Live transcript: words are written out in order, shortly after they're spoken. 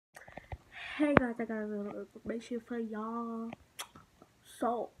Hey guys, I got a little information for y'all.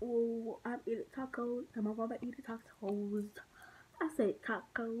 So, I'm eating tacos, and my mama eating tacos. I said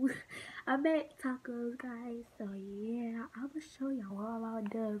tacos. I made tacos, guys. So yeah, I'm gonna show y'all what my mama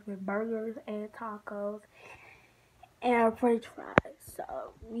does with burgers and tacos and French fries.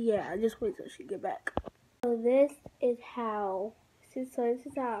 So yeah, just wait till she get back. So this is how. This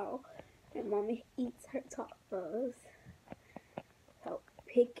is how my mama eats her tacos. So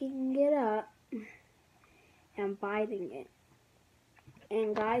picking it up and biting it.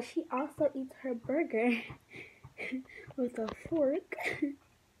 And guys, she also eats her burger with a fork.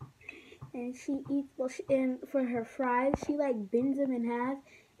 And she eats, and for her fries, she like bends them in half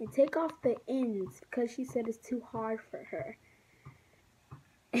and take off the ends because she said it's too hard for her.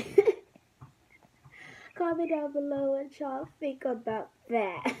 Comment down below what y'all think about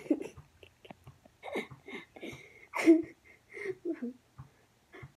that.